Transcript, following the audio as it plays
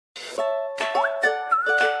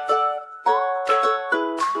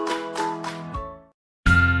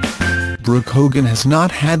Brooke Hogan has not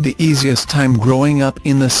had the easiest time growing up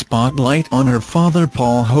in the spotlight on her father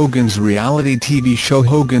Paul Hogan's reality TV show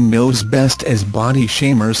Hogan Knows best, as body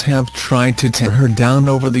shamers have tried to tear her down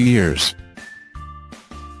over the years.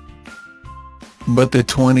 But the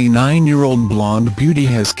 29-year-old blonde beauty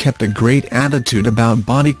has kept a great attitude about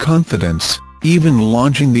body confidence, even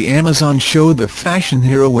launching the Amazon show The Fashion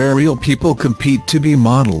Hero, where real people compete to be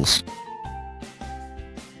models.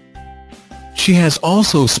 She has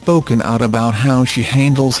also spoken out about how she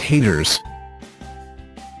handles haters.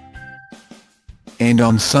 And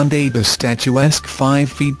on Sunday, the statuesque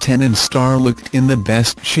 5'10" star looked in the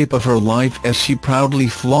best shape of her life as she proudly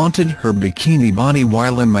flaunted her bikini body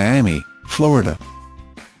while in Miami, Florida.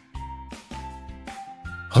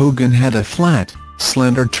 Hogan had a flat,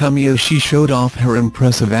 slender tummy as she showed off her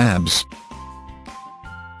impressive abs.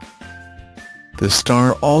 The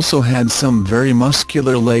star also had some very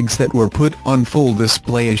muscular legs that were put on full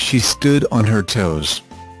display as she stood on her toes.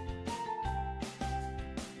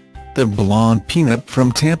 The blonde peanut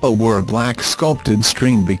from Tampa wore a black sculpted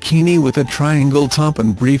string bikini with a triangle top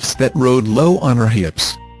and briefs that rode low on her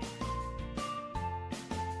hips.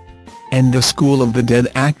 And the School of the Dead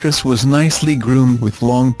actress was nicely groomed with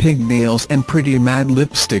long pigtails and pretty matte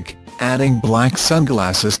lipstick, adding black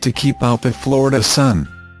sunglasses to keep out the Florida sun.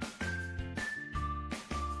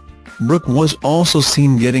 Brooke was also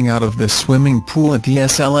seen getting out of the swimming pool at the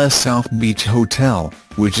SLS South Beach Hotel,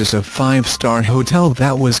 which is a 5-star hotel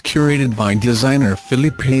that was curated by designer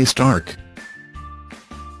Philippe Starck.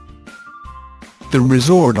 The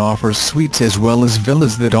resort offers suites as well as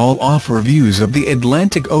villas that all offer views of the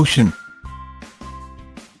Atlantic Ocean.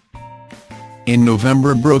 In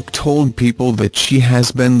November, Brooke told People that she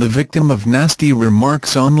has been the victim of nasty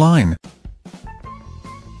remarks online.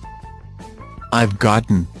 "I've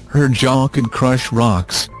gotten, her jaw could crush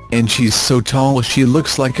rocks, and she's so tall she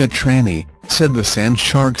looks like a tranny," said the Sand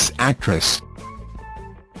Sharks actress.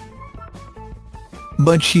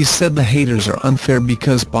 But she said the haters are unfair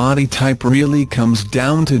because body type really comes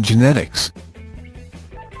down to genetics.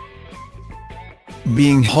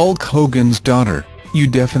 "Being Hulk Hogan's daughter, you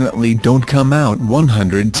definitely don't come out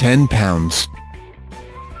 110 pounds.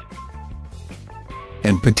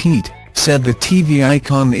 And petite," said the TV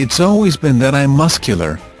icon. "It's always been that I'm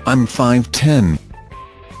muscular, I'm 5'10".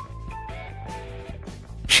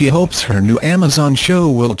 She hopes her new Amazon show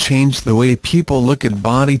will change the way people look at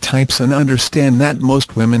body types and understand that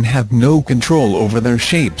most women have no control over their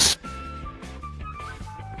shapes.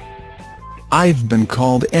 "I've been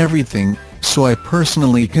called everything, so I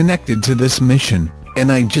personally connected to this mission,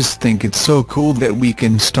 and I just think it's so cool that we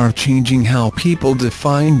can start changing how people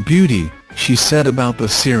define beauty," she said about the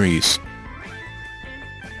series.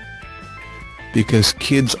 "Because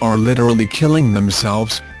kids are literally killing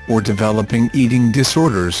themselves, or developing eating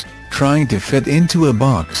disorders, trying to fit into a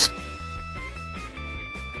box.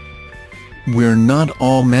 We're not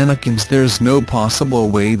all mannequins. There's no possible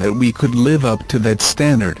way that we could live up to that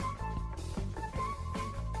standard.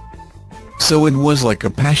 So it was like a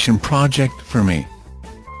passion project for me."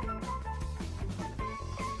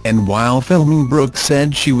 And while filming, Brooke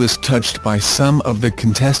said she was touched by some of the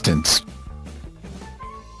contestants.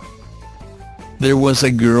 "There was a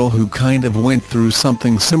girl who kind of went through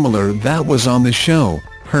something similar that was on the show.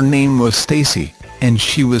 Her name was Stacy, and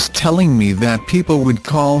she was telling me that people would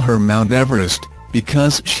call her Mount Everest,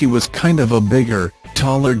 because she was kind of a bigger,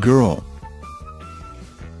 taller girl.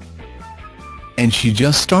 And she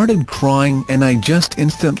just started crying, and I just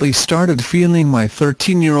instantly started feeling my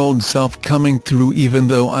 13-year-old self coming through, even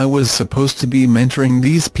though I was supposed to be mentoring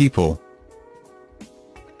these people.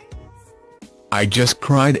 I just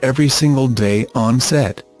cried every single day on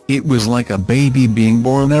set. It was like a baby being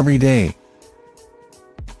born every day."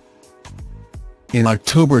 In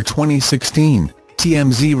October 2016,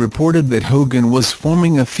 TMZ reported that Hogan was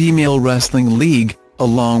forming a female wrestling league,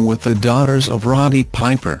 along with the daughters of Roddy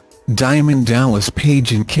Piper, Diamond Dallas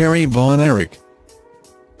Page and Kerry Von Erich.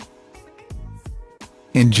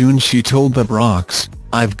 In June, she told the Brocks,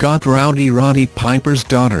 "I've got Roddy Piper's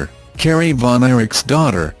daughter, Kerry Von Erich's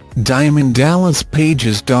daughter, Diamond Dallas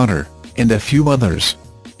Page's daughter, and a few others.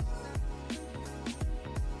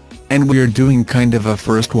 And we're doing kind of a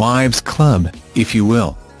First Wives Club, if you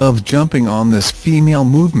will, of jumping on this female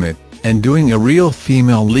movement, and doing a real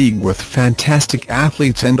female league with fantastic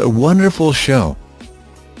athletes and a wonderful show."